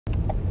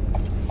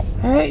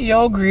Alright,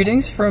 y'all,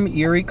 greetings from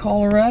Erie,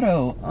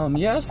 Colorado.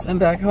 Yes, I'm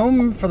back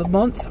home for the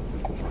month.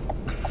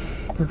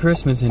 For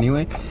Christmas,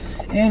 anyway.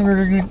 And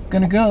we're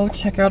gonna go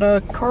check out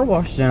a car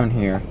wash down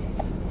here.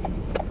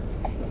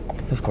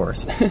 Of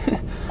course.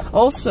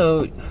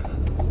 Also,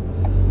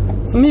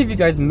 some of you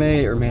guys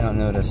may or may not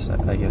notice,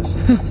 I guess.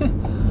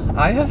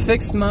 I have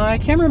fixed my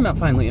camera mount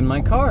finally in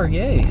my car,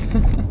 yay.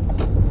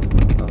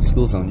 Oh,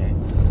 school zone, yay.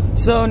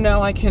 So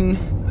now it's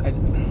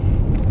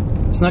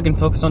not gonna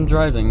focus on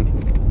driving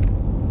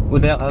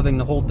without having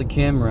to hold the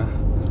camera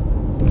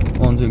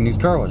while I'm doing these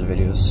car wash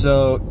videos.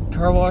 So,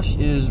 car wash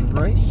is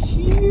right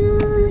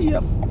here.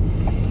 Yep.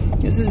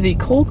 This is the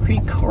Coal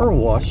Creek Car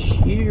Wash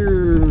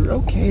here.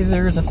 Okay,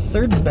 there's a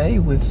third bay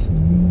with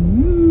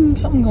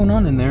something going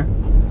on in there.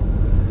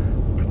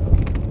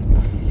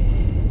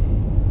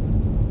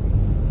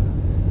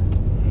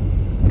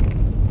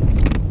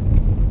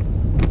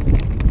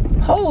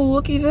 Oh,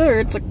 looky there.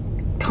 It's a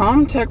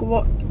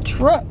Comtec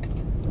truck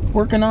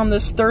working on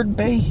this third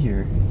bay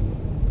here.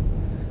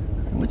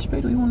 Which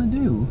bay do we want to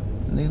do?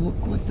 They look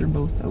like they're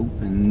both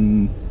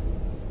open.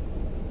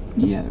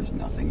 Yeah, there's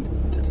nothing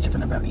that's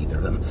different about either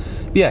of them.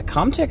 But yeah,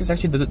 Comtec is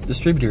actually the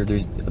distributor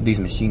of these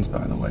machines,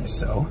 by the way,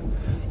 so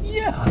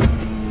yeah,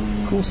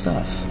 cool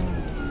stuff.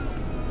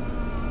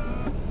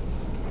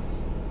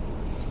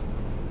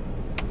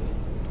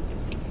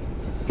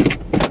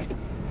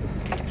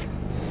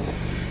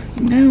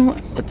 Now,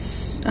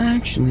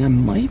 I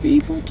might be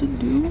able to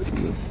do it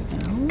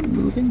without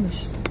moving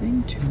this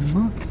thing too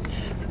much.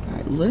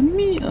 Alright, let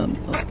me up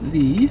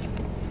the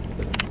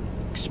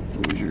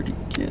exposure to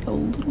get a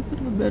little bit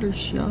of a better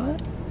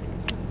shot.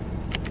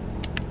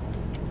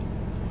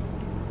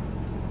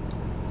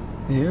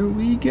 There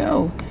we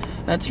go.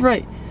 That's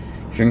right.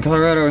 If you're in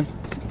Colorado,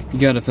 you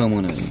gotta film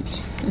one of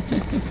these.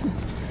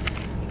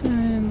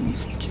 And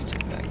switch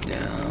it back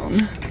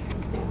down.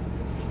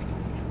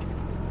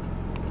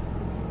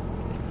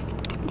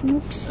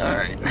 Oops,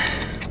 alright.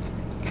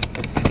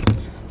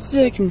 So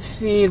you can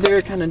see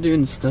they're kind of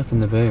doing stuff in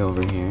the bay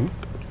over here.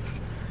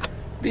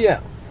 But yeah.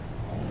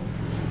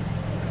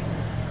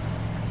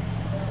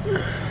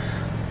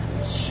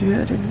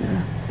 Shit in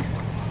there.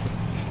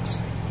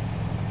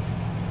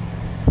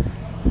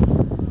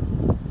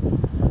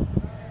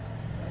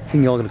 I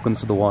think y'all get a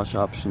glimpse of the wash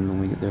option when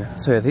we get there.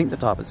 So I think the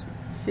top is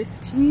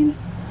 15.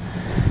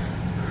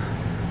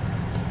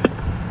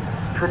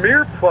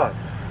 Premier Plus.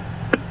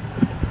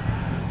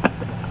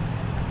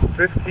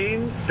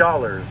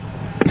 $15.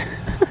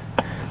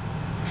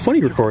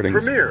 Funny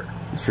recordings. Premier.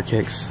 It's for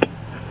kicks.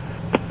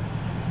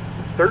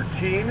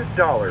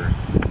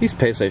 $13. These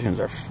pay stations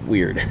are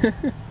weird.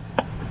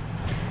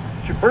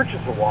 To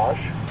purchase a wash,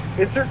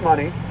 insert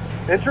money,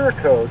 enter a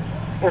code,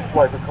 or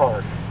swipe a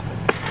card.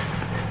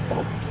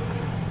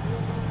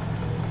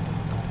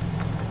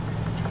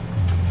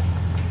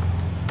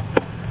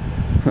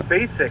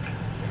 Basic.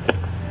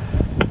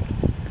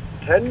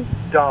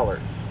 $10.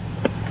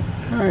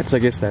 Alright, so I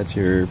guess that's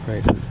your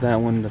prices.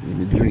 That one doesn't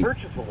need to do anything.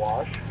 Purchase a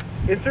wash,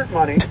 insert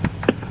money,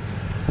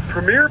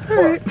 Premier Plus.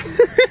 Right.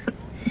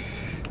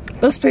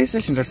 Those pay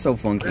stations are so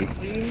funky.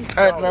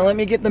 Alright, now let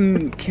me get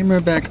the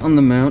camera back on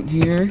the mount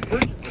here.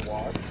 Purchase a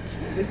wash,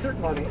 insert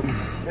money,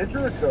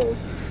 enter a code,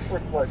 or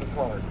swipe a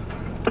card.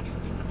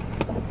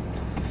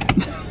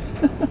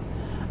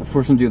 Of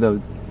course, I'm doing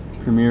the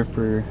Premiere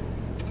for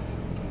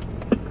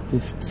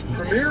 15.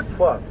 Premier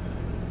Plus.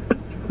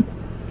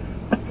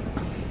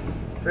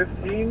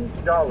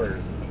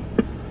 $15.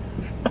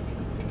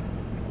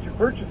 To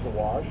purchase a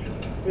wash,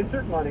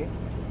 insert money,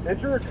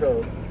 enter a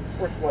code,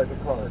 or swipe a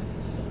card.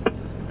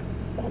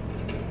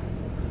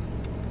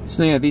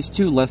 So yeah, these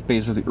two left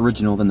bays are the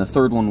original, then the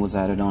third one was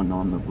added on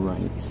the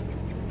right.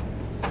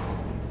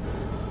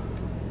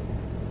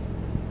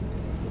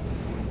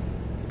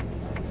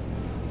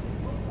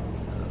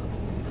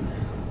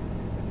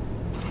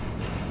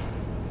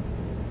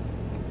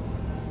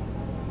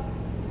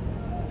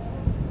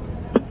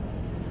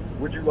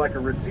 Would you like a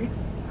receipt?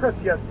 Press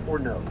yes or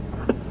no.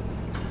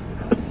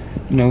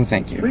 No,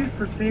 thank you. Please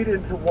proceed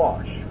into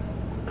wash.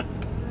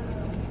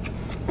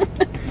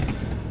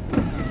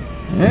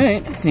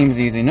 Alright, seems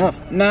easy enough.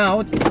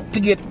 Now, to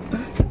get...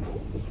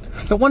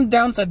 The one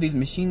downside of these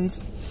machines,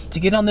 to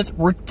get on this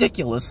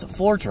ridiculous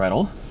floor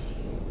treadle...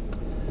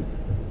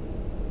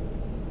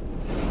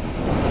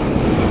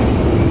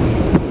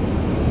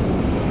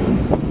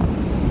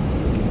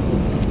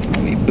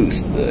 Let me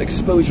boost the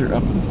exposure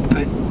up a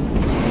bit.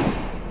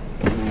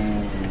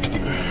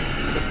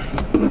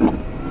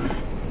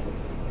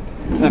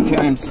 Okay,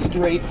 I'm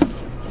straight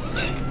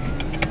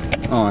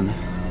on.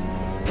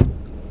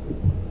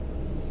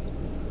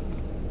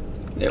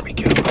 There we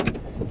go.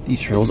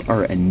 These treadles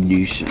are a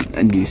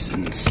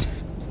nuisance.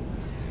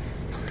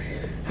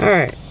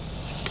 Alright.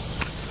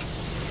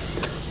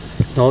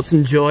 Now let's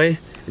enjoy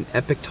an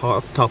epic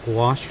top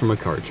wash from a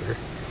Karcher.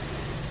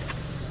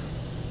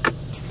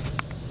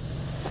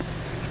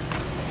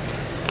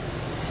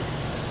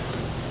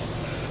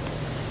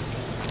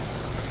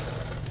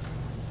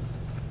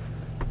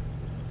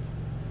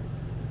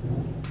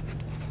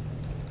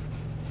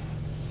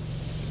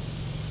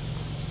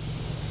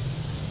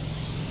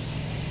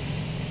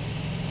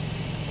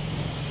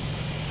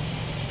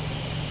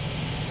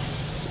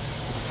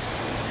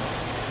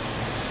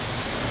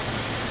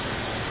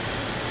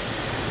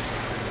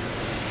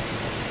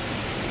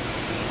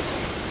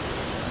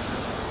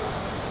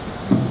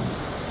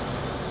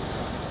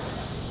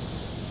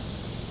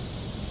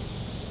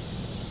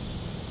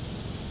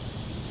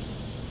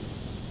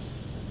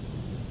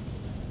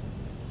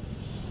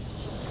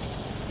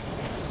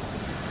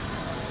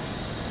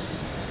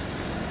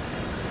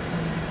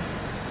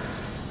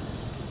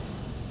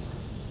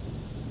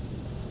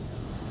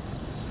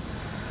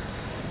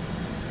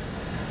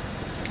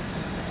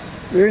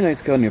 Very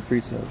nice gun, a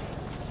pre-sub.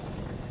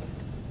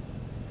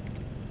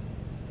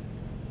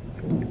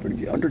 Pretty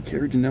good.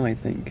 Undercarriage now, I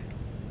think.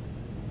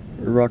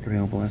 Or rocket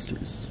panel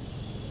blasters.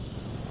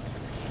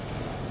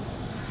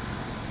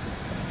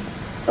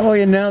 Oh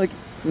yeah, now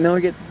I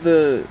get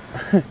the.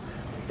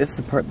 It's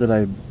the part that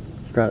I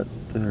forgot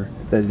that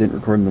I didn't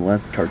record in the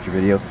last Karcher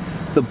video.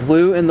 The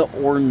blue and the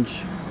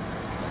orange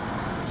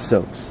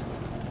soaps.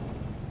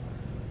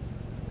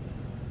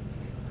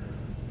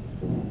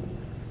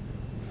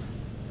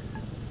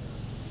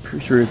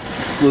 Pretty sure it's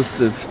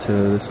exclusive to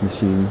this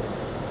machine.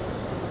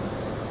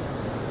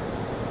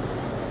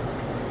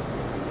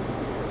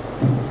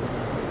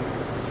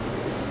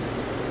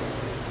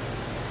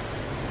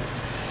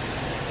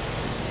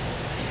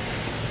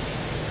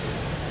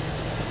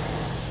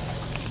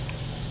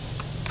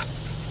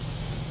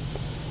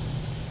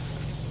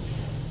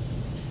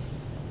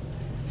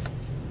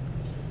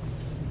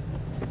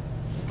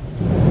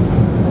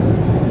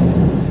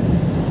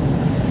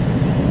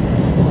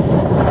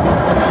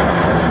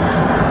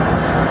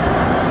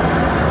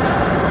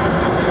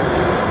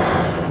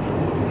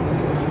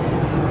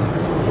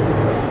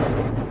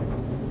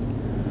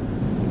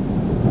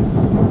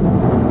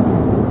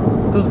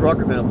 Those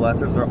rocket panel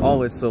blasters are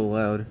always so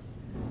loud.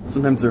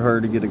 Sometimes they're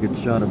hard to get a good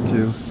shot of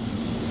too.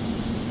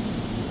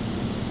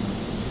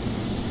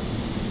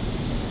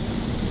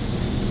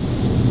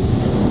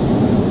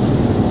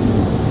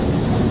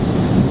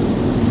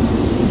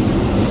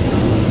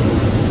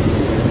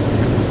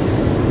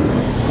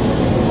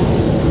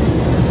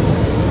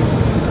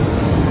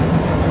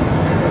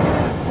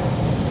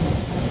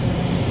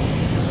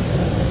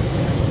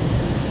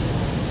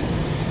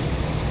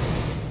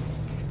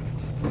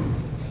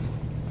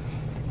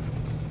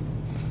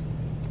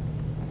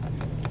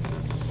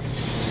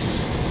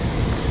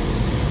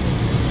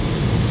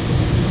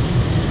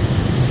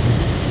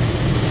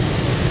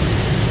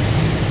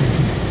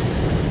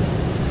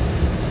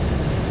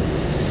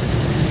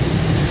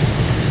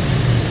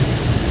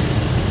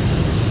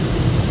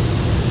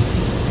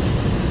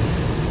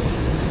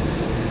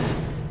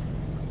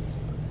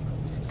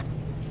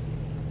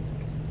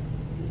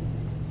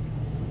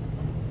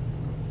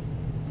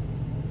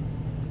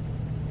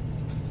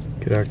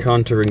 Get our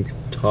contouring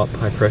top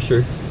high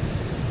pressure.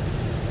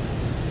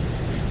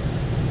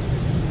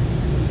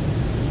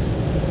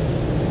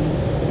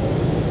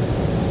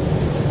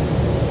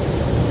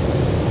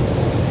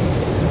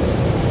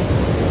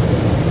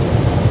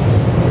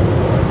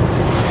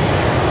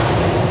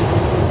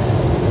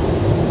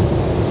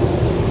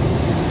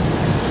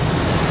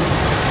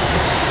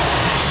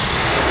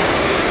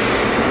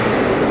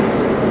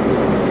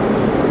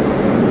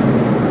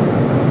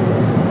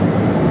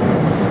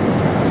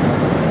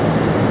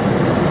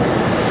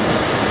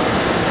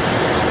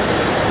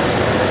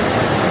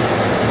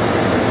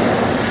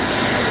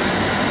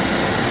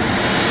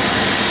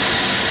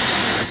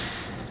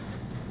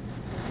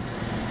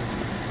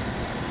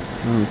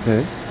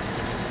 Okay.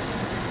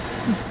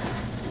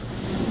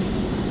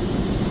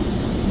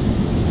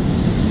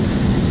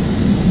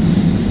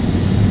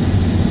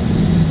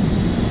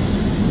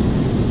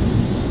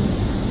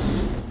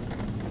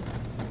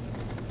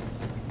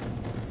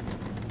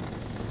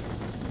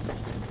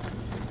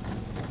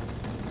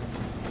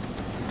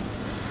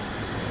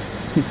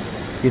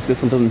 I guess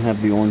this one doesn't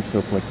have the orange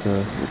soap like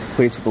the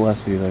place with the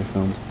last video that I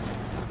filmed.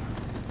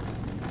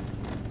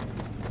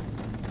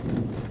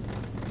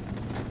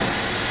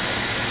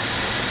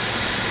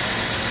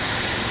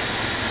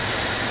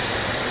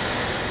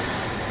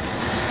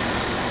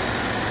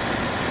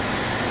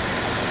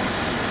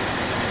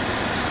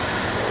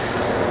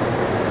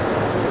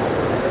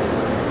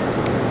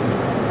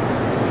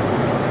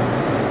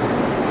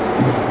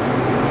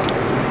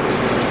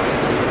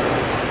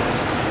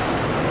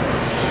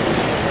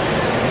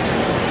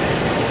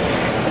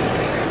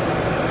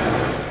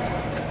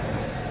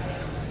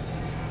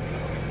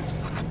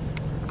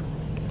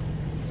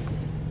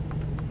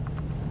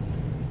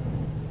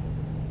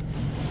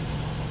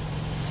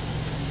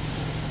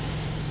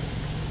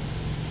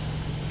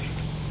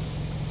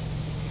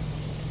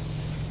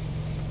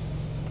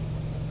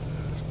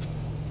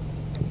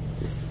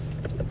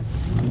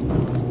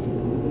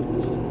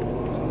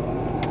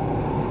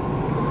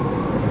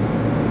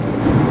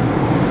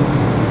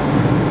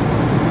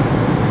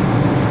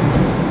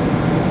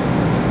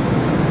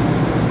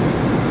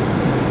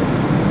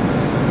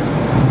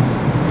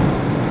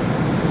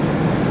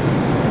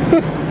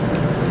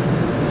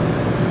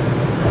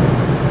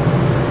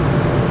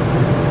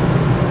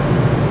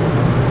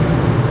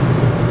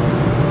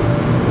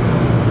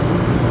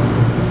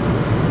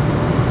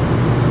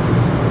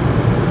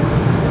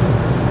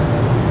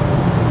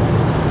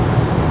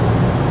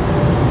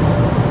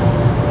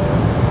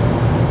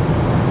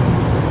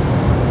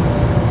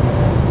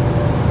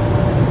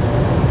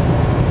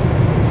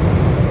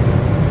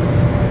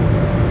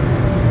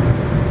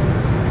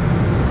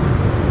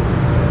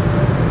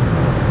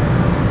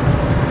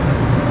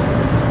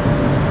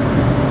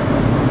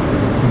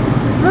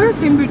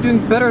 Seem to be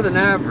doing better than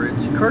average.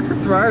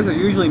 Karcher dryers are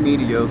usually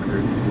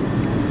mediocre.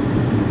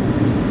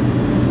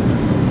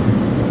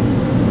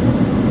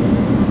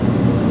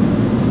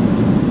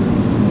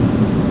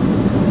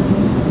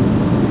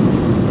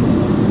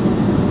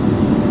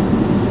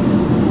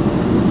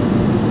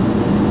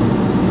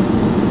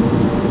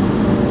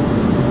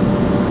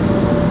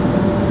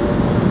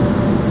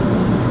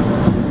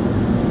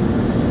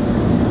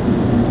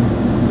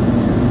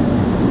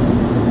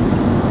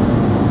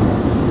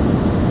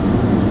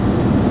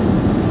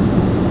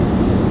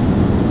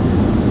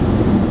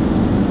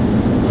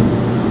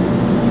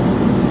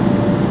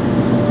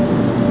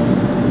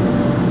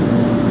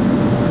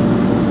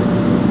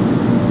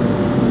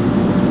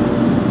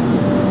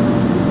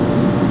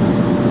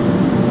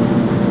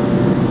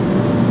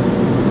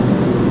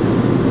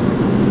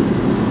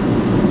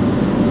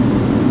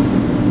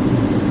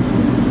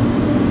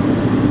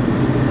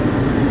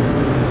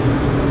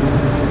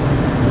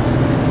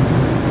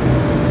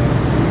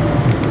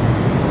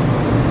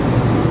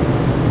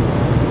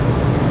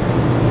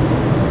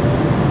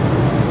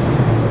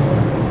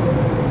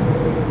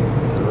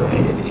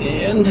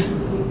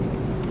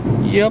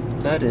 Yep,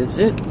 that is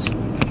it.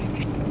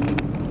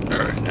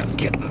 Alright, now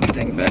get that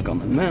thing back on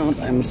the mount.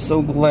 I'm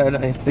so glad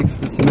I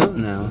fixed this mount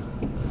now.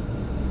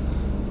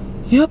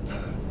 Yep,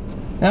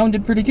 that one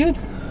did pretty good.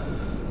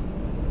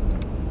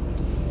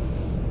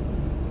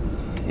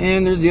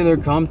 And there's the other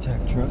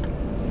Comtec truck.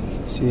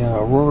 See,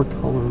 Aurora,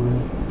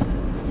 Colorado.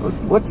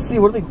 Let's see,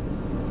 what are they?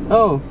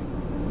 Oh,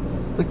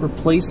 it's like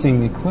replacing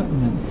the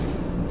equipment.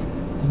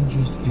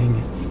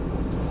 Interesting.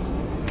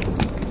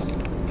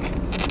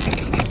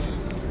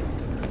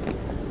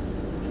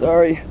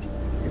 Sorry, it's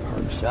a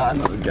hard shot.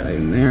 Another guy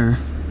in there.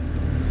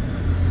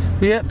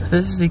 But yep,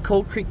 this is the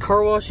Cold Creek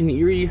Car Wash in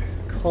Erie,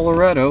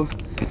 Colorado.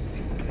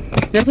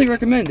 Definitely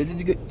recommend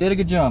it. Did a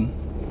good job.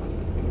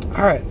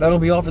 Alright, that'll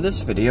be all for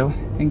this video.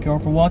 Thank you all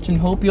for watching.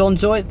 Hope you all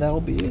enjoyed.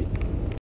 That'll be it.